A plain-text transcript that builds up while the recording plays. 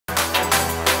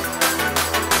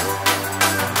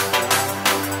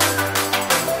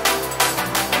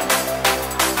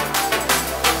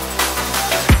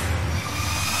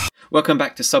Welcome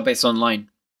back to Subbass Online.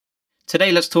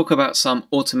 Today let's talk about some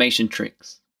automation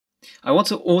tricks. I want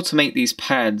to automate these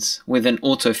pads with an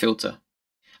auto filter.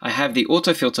 I have the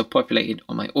auto filter populated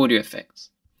on my audio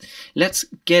effects. Let's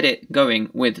get it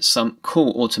going with some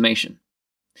cool automation.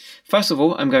 First of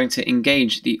all, I'm going to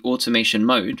engage the automation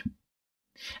mode,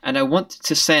 and I want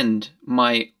to send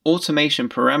my automation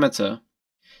parameter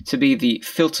to be the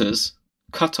filters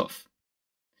cutoff.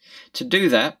 To do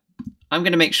that, I'm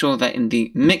going to make sure that in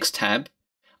the Mix tab,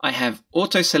 I have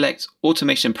Auto Select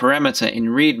Automation Parameter in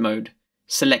read mode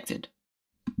selected.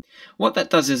 What that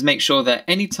does is make sure that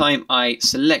anytime I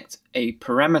select a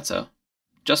parameter,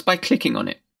 just by clicking on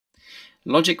it,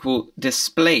 Logic will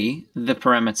display the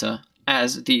parameter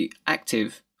as the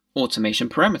active automation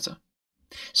parameter.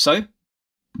 So,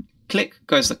 click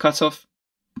goes the cutoff,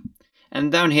 and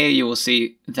down here you will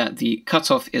see that the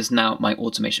cutoff is now my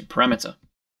automation parameter.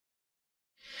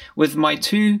 With my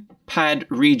two pad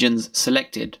regions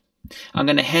selected, I'm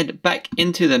going to head back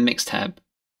into the Mix tab,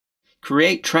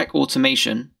 create track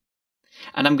automation,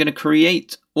 and I'm going to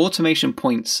create automation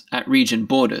points at region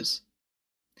borders.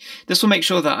 This will make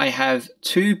sure that I have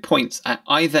 2 points at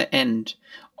either end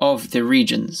of the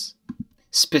regions,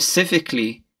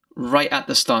 specifically right at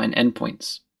the start and end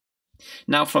points.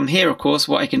 Now from here, of course,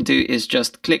 what I can do is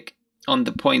just click on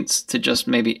the points to just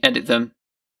maybe edit them.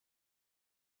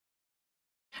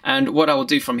 And what I will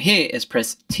do from here is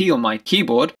press T on my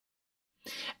keyboard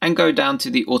and go down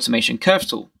to the automation curve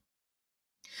tool.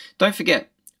 Don't forget,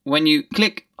 when you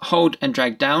click, hold and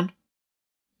drag down,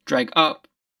 drag up,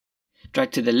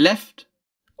 drag to the left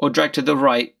or drag to the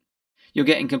right, you're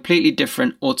getting completely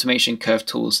different automation curve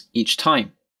tools each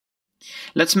time.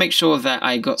 Let's make sure that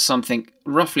I got something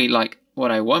roughly like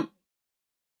what I want,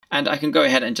 and I can go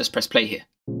ahead and just press play here.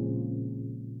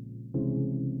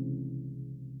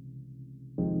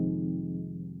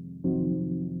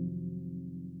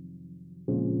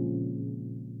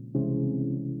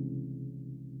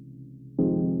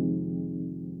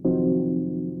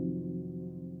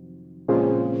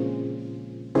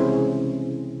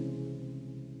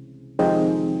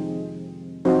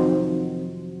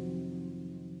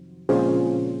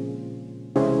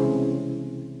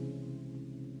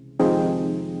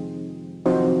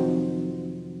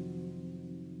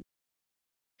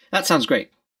 That sounds great.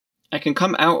 I can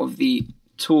come out of the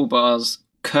toolbar's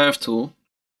curve tool,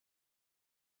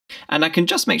 and I can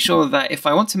just make sure that if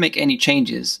I want to make any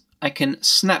changes, I can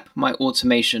snap my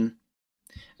automation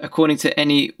according to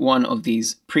any one of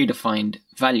these predefined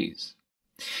values.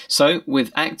 So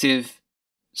with active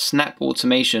snap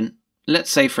automation,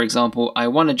 let's say for example, I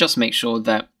want to just make sure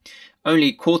that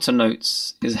only quarter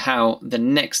notes is how the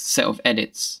next set of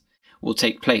edits will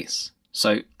take place.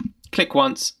 So click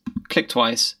once, click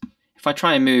twice. If I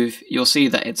try and move, you'll see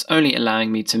that it's only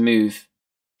allowing me to move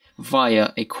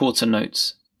via a quarter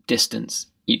notes distance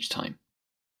each time.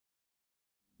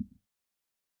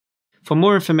 For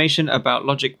more information about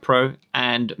Logic Pro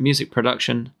and music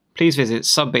production, please visit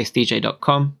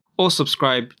subbassdj.com or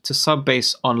subscribe to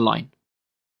Subbass Online.